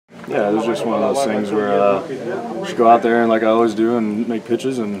Yeah, it was just one of those things where just go out there and, like I always do, and make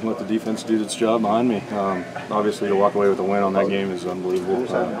pitches and let the defense do its job behind me. Obviously, to walk away with a win on that game is unbelievable.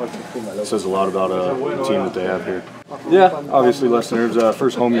 It says a lot about the team that they have here. Yeah, obviously less nerves.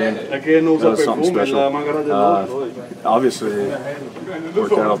 First home game, that was something special. Obviously, it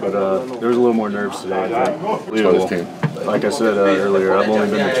worked out, but there was a little more nerves today, I think. Like I said earlier, I've only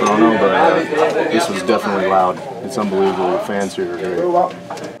been to Toronto, but this was definitely loud. It's unbelievable. The fans here are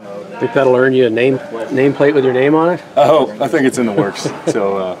great. Think that'll earn you a nameplate with your name on it? I hope. I think it's in the works,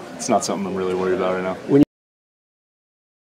 so it's not something I'm really worried about right now.